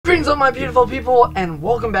Greetings up, my beautiful people, and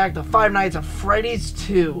welcome back to Five Nights at Freddy's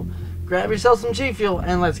 2. Grab yourself some G Fuel,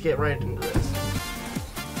 and let's get right into this.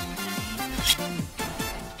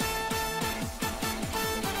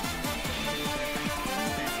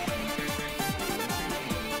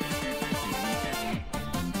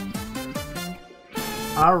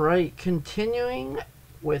 Alright, continuing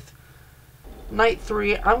with Night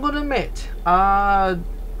 3. I'm going to admit, I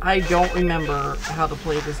don't remember how to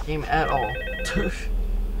play this game at all.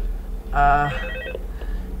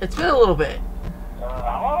 It's been a little bit.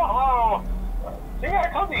 Hello? See, I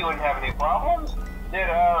told you wouldn't have any problems. Did,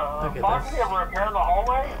 Foxy ever repair the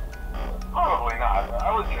hallway? Probably not.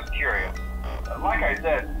 I was just curious. Like I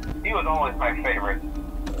said, he was always my favorite.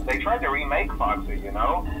 They tried to remake Foxy, you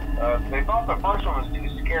know? They thought the first one was too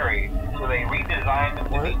scary, so they redesigned him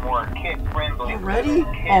to be more kid-friendly. Already?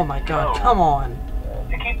 Oh my god, come on.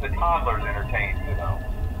 To keep the toddlers entertained, you know?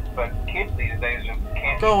 But kids these days just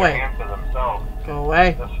can't keep their hands to themselves. Go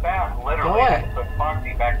away. The staff literally had to put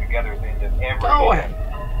Foxy back together at the end of every game.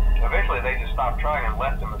 Eventually they just stopped trying and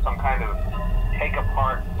left him as some kind of take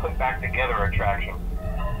apart, put back together attraction.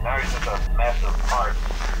 Now he's just a mess of parts.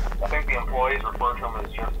 I think the employees refer to him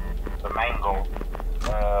as just the mangle.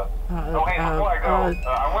 Hey, before I go,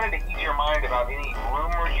 I wanted to ease your mind about any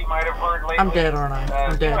rumors you might have heard lately. I'm dead, aren't I?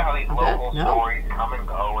 I'm dead. You know how these local No? stories come and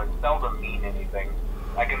go and seldom mean anything.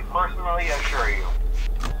 I can personally assure you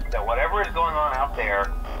that whatever is going on out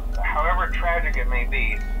there, however tragic it may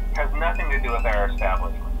be, has nothing to do with our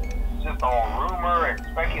establishment. It's just all rumor and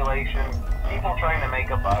speculation, people trying to make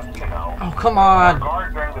a buck, you know. Oh, come on. Our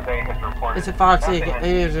guard during the day has reported Is it Foxy?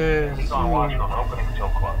 He's on watch from opening till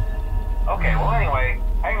close. Okay, well anyway,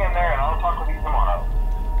 hang in there and I'll talk with you tomorrow.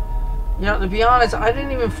 You know, to be honest, I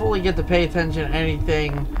didn't even fully get to pay attention to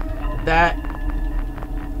anything that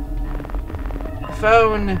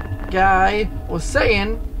phone guy was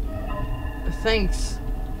saying, thanks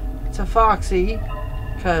to Foxy,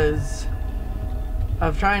 because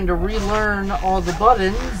of trying to relearn all the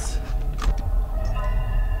buttons.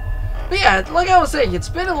 But yeah, like I was saying, it's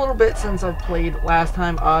been a little bit since I've played last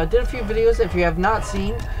time. I did a few videos. If you have not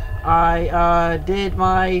seen, I did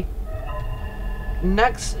my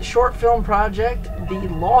next short film project, The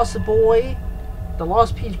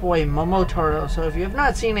Lost Peach Boy Momotaro. So if you have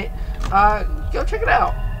not seen it, go check it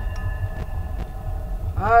out.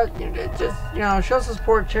 Just, you know, show some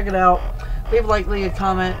support, check it out. Leave a like, leave a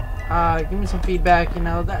comment, give me some feedback, you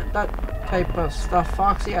know, that type of stuff.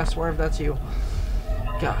 Foxy, I swear if that's you.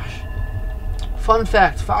 Gosh. Fun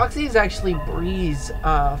fact, Foxy is actually Bree's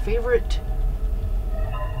favorite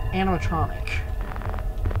animatronic.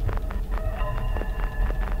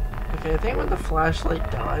 Okay, I think when the flashlight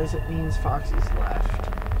dies, it means Foxy's left.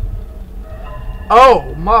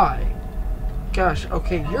 Oh my gosh,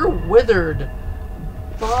 okay, you're withered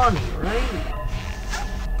Bonnie, right?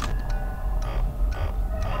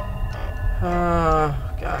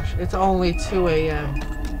 Gosh, it's only 2 a.m.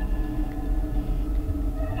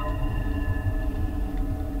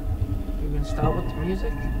 You can stop with the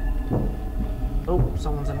music. Oh,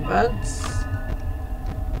 someone's in vents.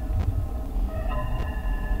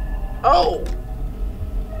 Oh!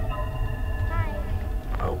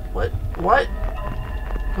 Oh, what? What?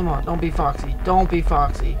 Come on, don't be Foxy. Don't be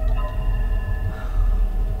Foxy.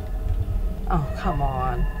 Oh, come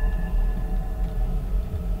on.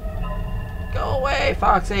 Go away,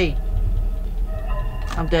 Foxy!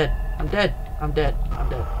 I'm dead. I'm dead. I'm dead. I'm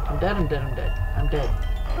dead. I'm dead. I'm dead. I'm dead. I'm dead.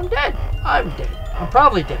 I'm dead. I'm dead. I'm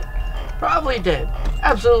probably dead. Probably dead.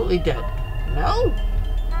 Absolutely dead. No?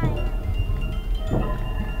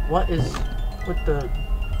 What is with the...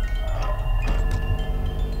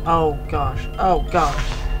 Oh, gosh. Oh,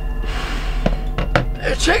 gosh.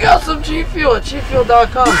 Check out some G Fuel at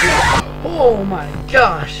gfuel.com. Oh my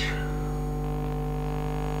gosh.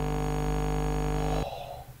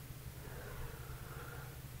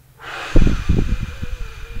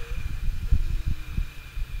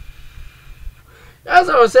 As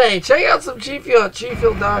I was saying, check out some G Fuel at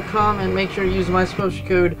gfuel.com and make sure to use my special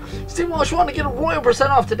code SteveWalsh1 to get a royal %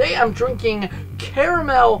 off. Today I'm drinking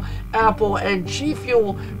caramel apple, and G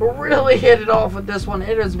Fuel really hit it off with this one.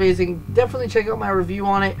 It is amazing. Definitely check out my review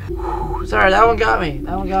on it. Whew, sorry, that one got me.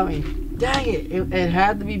 That one got me. Dang it. It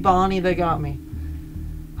had to be Bonnie that got me.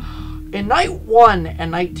 In Night 1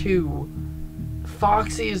 and Night 2,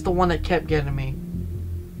 Foxy is the one that kept getting me.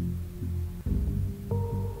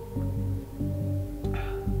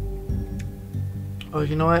 Oh,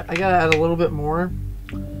 you know what? I gotta add a little bit more.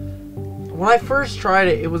 When I first tried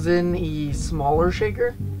it, it was in the smaller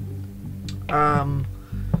shaker.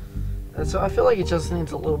 So I feel like it just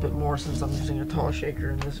needs a little bit more since I'm using a tall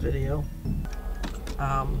shaker in this video.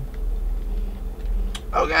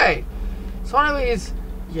 Okay. So anyways,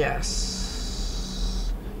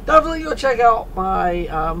 yes. Definitely go check out my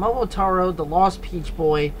Momotaro, the Lost Peach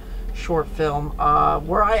Boy short film,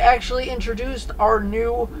 where I actually introduced our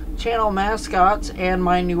new channel mascots and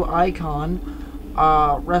my new icon.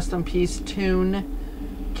 Rest in peace, Toon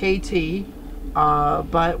KT.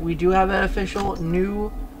 But we do have an official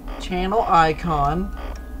new channel icon.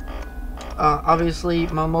 Obviously,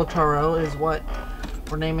 Momotaro is what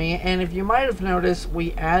we're naming it. And if you might have noticed,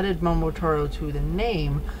 we added Momotaro to the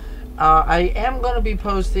name. I am going to be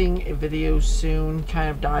posting a video soon, kind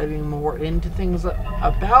of diving more into things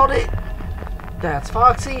about it. That's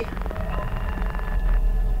Foxy.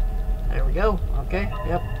 There we go. Okay,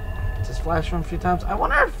 yep. Just flashed from a few times. I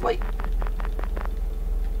wonder if, like...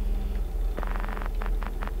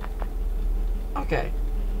 Okay.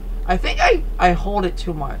 I think I hold it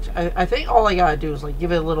too much. I think all I gotta do is, like,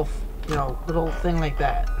 give it a little, you know, little thing like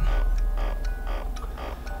that.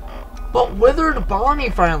 But Withered Bonnie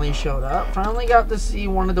finally showed up. Finally got to see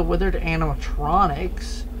one of the Withered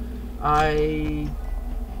animatronics. I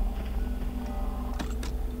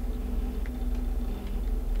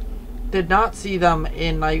did not see them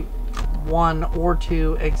in night 1 or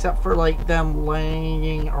 2, except for like them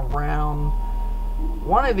laying around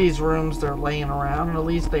one of these rooms. They're laying around, or at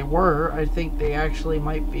least they were. I think they actually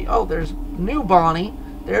might be. Oh, there's new Bonnie.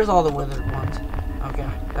 There's all the withered ones. Okay,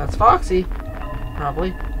 that's Foxy.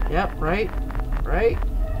 Probably. Yep, right?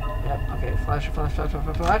 Yep, okay, flash. Go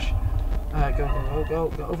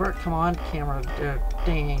over it. Come on, camera.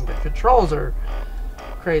 Dang, the controls are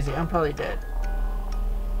crazy. I'm probably dead.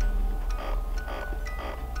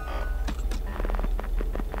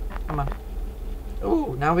 Come on.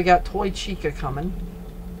 Ooh, now we got Toy Chica coming.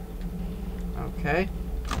 Okay.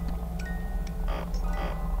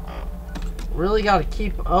 Really gotta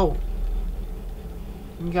keep... Oh.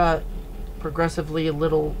 We got progressively a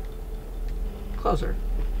little closer.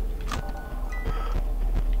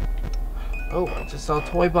 Oh, I just saw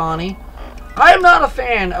Toy Bonnie. I am not a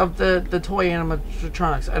fan of the toy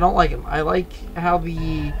animatronics. I don't like them. I like how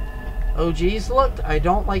the OGs looked. I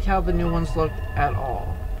don't like how the new ones looked at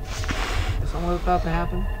all. Is something about to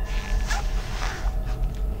happen?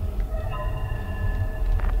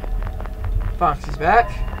 Foxy's back.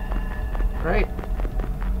 Great.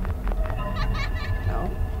 No.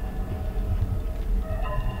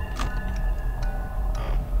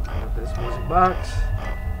 I got this music box.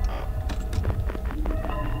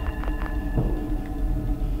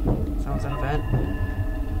 Sounds an event.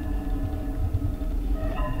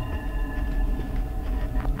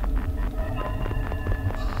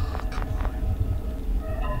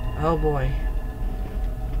 Oh boy.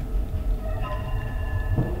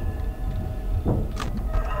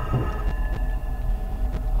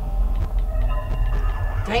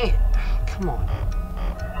 Dang it. Come on.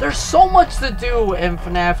 There's so much to do in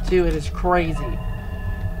FNAF 2. It is crazy.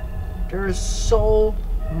 There's so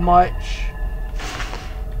much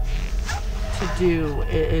to do.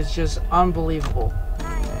 It is just unbelievable.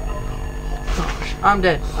 Gosh, I'm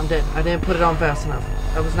dead. I didn't put it on fast enough.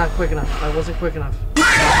 I was not quick enough. I wasn't quick enough.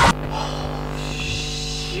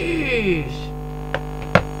 Jeez.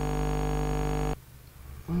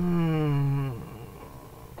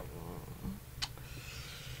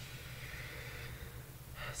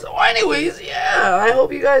 So anyways, yeah, I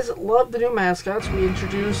hope you guys love the new mascots we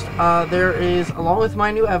introduced. There is, along with my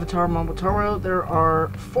new avatar, Momotaro, there are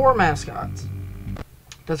 4 mascots.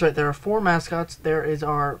 That's right, there are 4 mascots. There is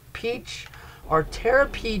our Peach, our Terra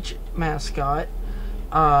Peach mascot,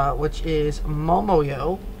 which is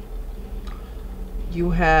Momoyo. You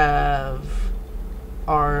have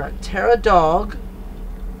our Terra Dog,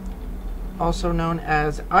 also known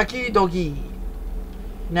as Akidogi.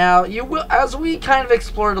 Now, you will, as we kind of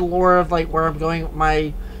explore the lore of like where I'm going with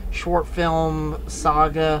my short film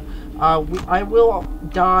saga, I will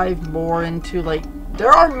dive more into like there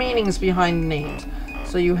are meanings behind the names.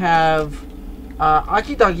 So you have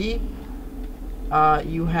Akidagi,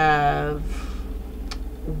 you have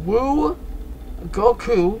Wu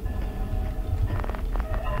Goku,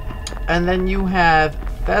 and then you have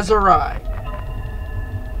Fezarai.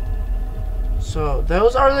 So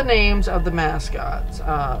those are the names of the mascots.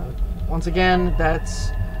 Once again,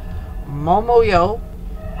 that's Momoyo,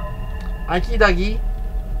 Akidagi,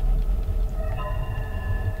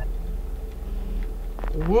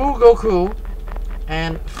 Wu Goku,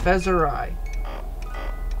 and Fezarai.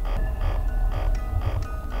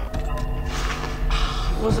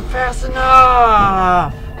 Wasn't fast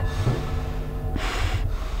enough.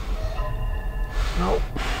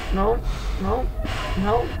 No.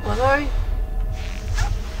 Was I?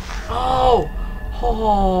 Oh,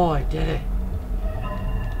 Oh, I did it.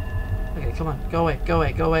 Okay, come on. Go away, go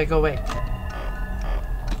away, go away, go away.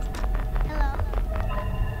 Hello.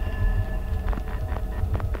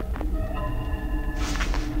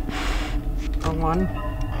 Come on.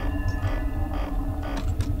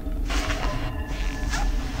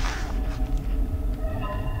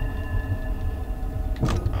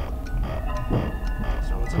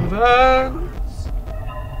 Someone's in the van.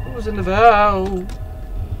 Who's in the van?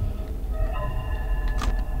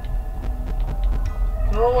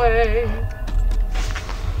 Go away.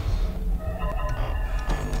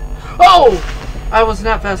 Oh! I was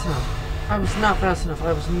not fast enough. I was not fast enough.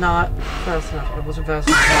 I was not fast enough. I wasn't fast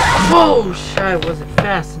enough. Oh, shit. I wasn't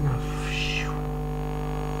fast enough.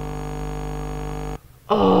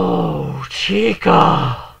 Oh,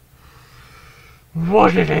 Chica.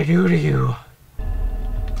 What did I do to you?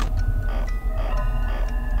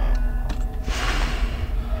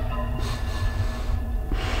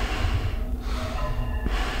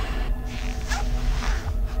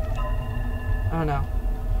 Oh no.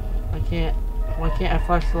 I can't. Why can't I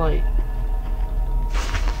flash the light?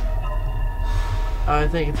 Oh, I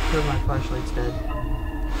think it's because my flashlight's dead.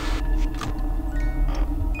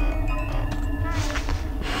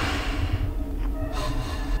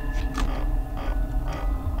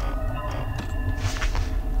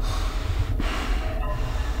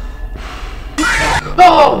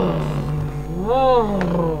 Oh!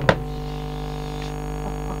 Oh!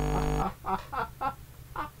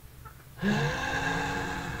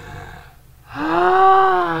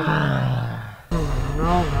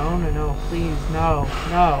 No, please, no,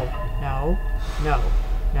 no, no, no,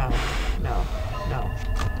 no, no, no.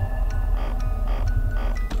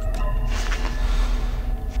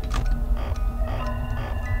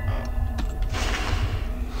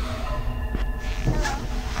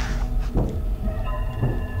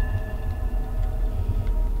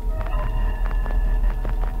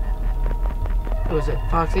 Who is it?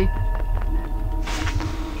 Foxy?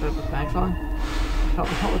 Should I put bags on? I don't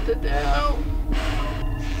know what to do.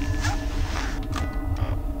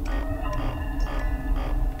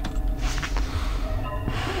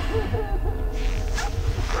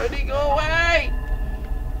 Freddy, go away!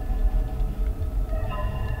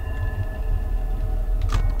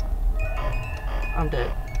 I'm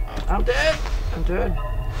dead. I'm dead. I'm dead.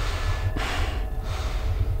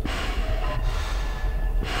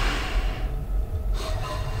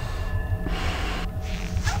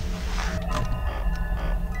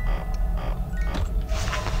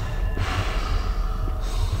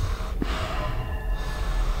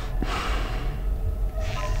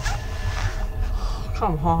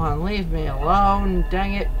 Come on, leave me alone,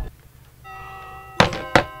 dang it.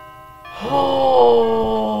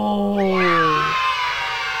 Oh!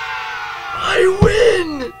 I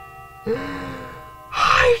win!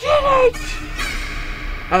 I did it!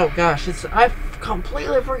 Oh gosh, I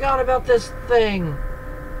completely forgot about this thing.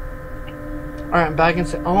 Alright, I'm back and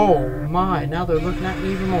oh my, now they're looking at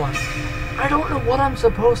me even more. I don't know what I'm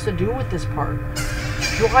supposed to do with this part.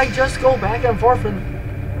 Do I just go back and forth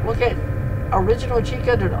and look at original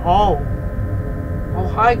Chica? Oh,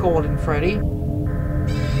 hi, Golden Freddy.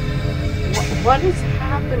 What is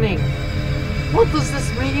happening? What does this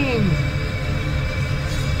mean?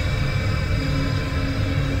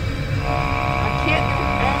 I can't do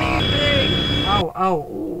anything. Oh,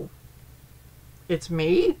 ooh. It's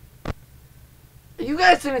me? You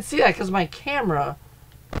guys didn't see that because my camera.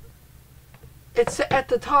 It's at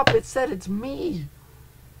the top. It said it's me.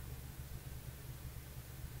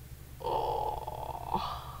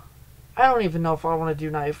 I don't even know if I want to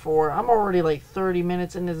do night 4. I'm already like 30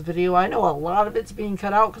 minutes in this video. I know a lot of it's being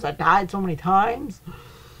cut out because I died so many times.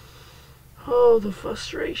 Oh, the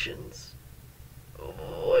frustrations.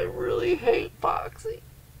 Oh, I really hate Foxy.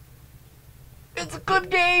 It's a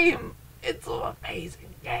good game. It's an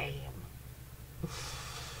amazing game.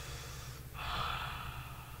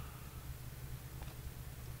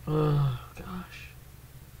 Oh, gosh.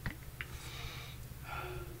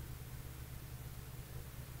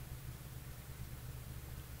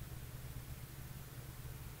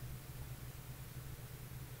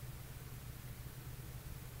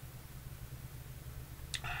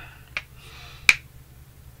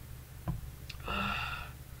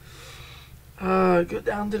 Go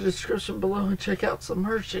down to the description below and check out some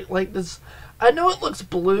merch like this. I know it looks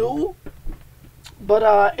blue,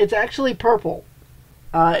 but it's actually purple.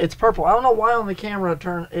 It's purple. I don't know why on the camera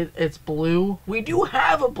it's blue. We do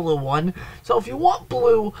have a blue one, so if you want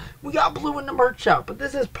blue, we got blue in the merch shop. But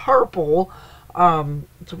this is purple.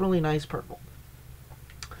 It's a really nice purple.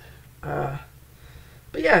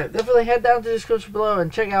 But yeah, definitely head down to the description below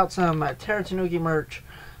and check out some Teratanuki merch.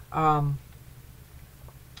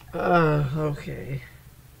 Okay.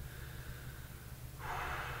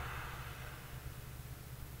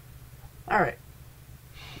 Alright.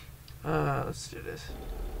 Let's do this.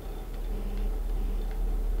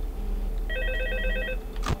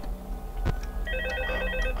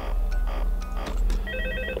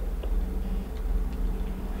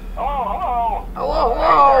 Hello.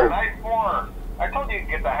 Hello. Night 4. I told you to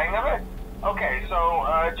get the hang of it. Okay, so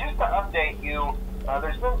just to update you,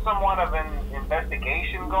 there's been somewhat of an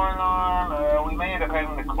investigation going on. We may end up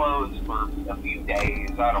having to close for a few days.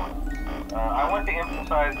 I don't know. I want to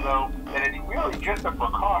emphasize, though, that it's really just a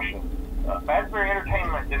precaution. Fazbear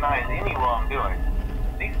Entertainment denies any wrongdoing.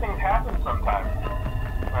 These things happen sometimes.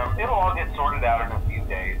 It'll all get sorted out in a few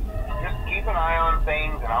days. Just keep an eye on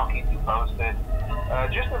things, and I'll keep you posted.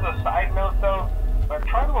 Just as a side note, though,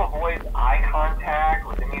 try to avoid eye contact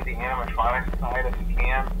with any of the animatronics side if you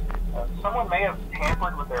can. Someone may have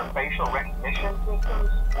tampered with their facial recognition systems.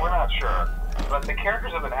 We're not sure. But the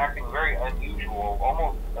characters have been acting very unusual,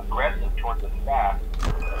 almost aggressive towards the staff.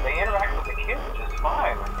 They interact with the kids just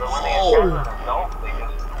fine, but when they encounter an adult, they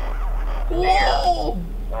just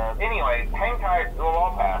stare. Anyway, hang tight. It'll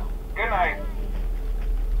all pass. Good night.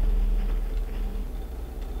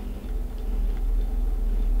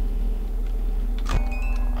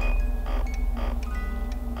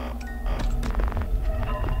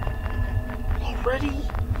 Freddy?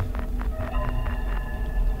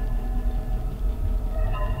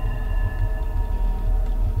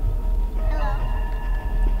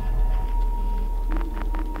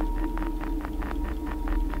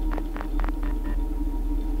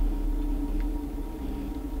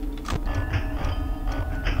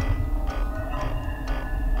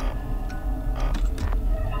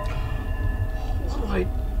 What do I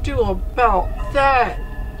do about that?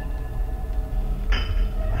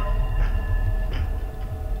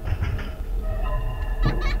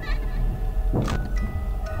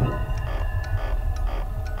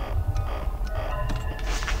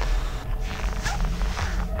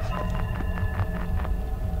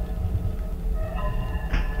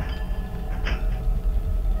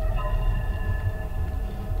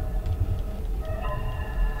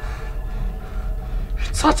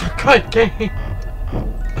 Such a good game.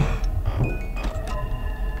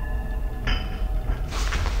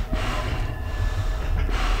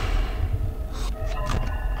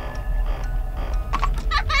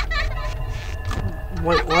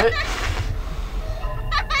 Wait, what?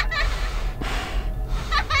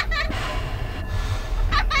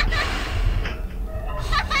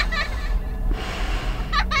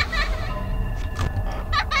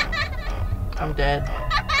 I'm dead.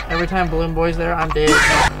 Every time Balloon Boy's there, I'm dead.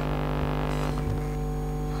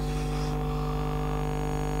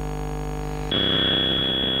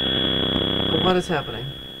 What is happening?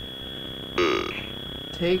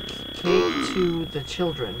 Take cake to the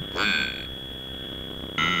children.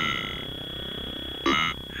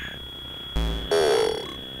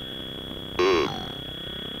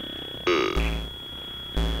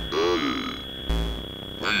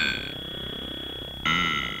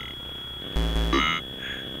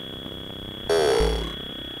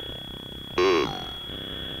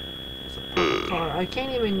 I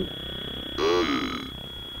can't even...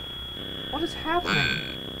 What is happening?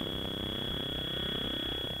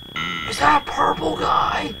 Is that a purple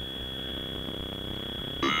guy?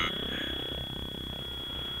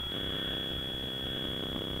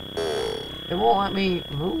 It won't let me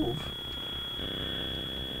move.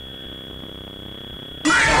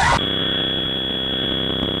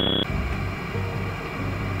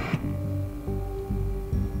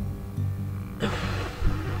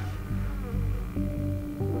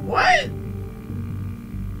 What?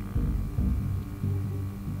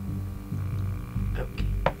 Okay.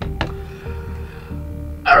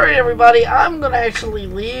 Alright, everybody, I'm gonna actually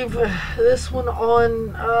leave this one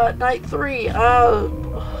on night 3.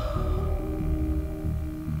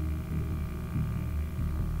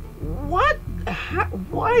 What?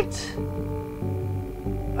 What?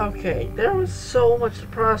 Okay, there was so much to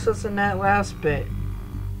process in that last bit.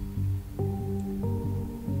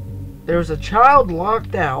 There was a child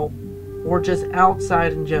locked out, or just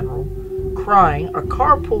outside in general, crying. A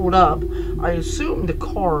car pulled up. I assumed the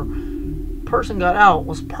person got out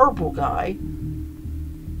was purple guy.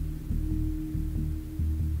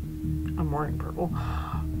 I'm wearing purple.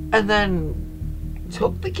 And then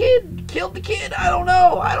took the kid, killed the kid. I don't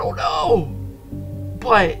know.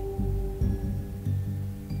 But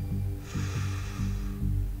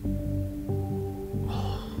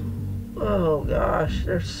oh gosh,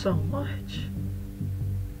 there's so much.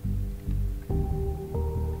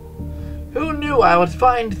 Who knew I would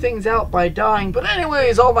find things out by dying? But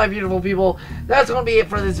anyways, all my beautiful people, that's going to be it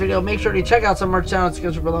for this video. Make sure to check out some merch down in the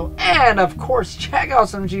description below. And, of course, check out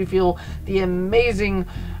some G Fuel, the amazing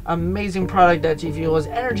product that G Fuel is.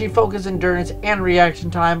 Energy, focus, endurance, and reaction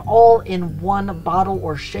time, all in one bottle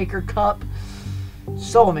or shaker cup.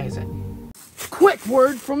 So amazing. Quick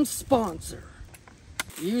word from sponsor.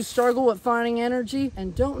 You struggle with finding energy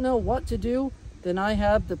and don't know what to do? Then I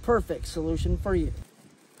have the perfect solution for you.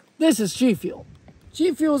 This is G Fuel.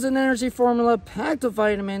 G Fuel is an energy formula packed with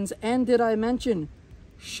vitamins and, did I mention,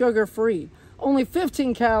 sugar-free. Only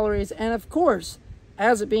 15 calories, and of course,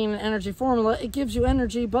 as it being an energy formula, it gives you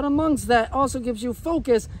energy, but amongst that also gives you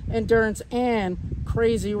focus, endurance, and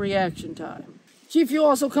crazy reaction time. G Fuel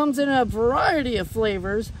also comes in a variety of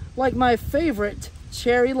flavors, like my favorite,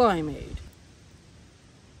 cherry limeade.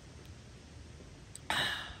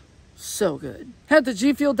 So good. Head to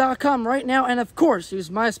gfuel.com right now and of course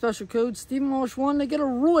use my special code StephenWalsh1 to get a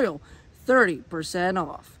royal 30%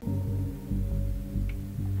 off.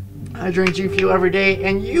 I drink G Fuel every day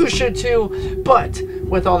and you should too, but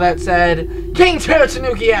with all that said, King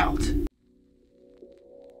Teratanuki out!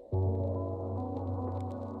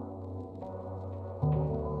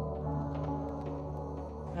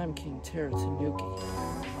 I'm King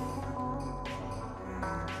Teratanuki.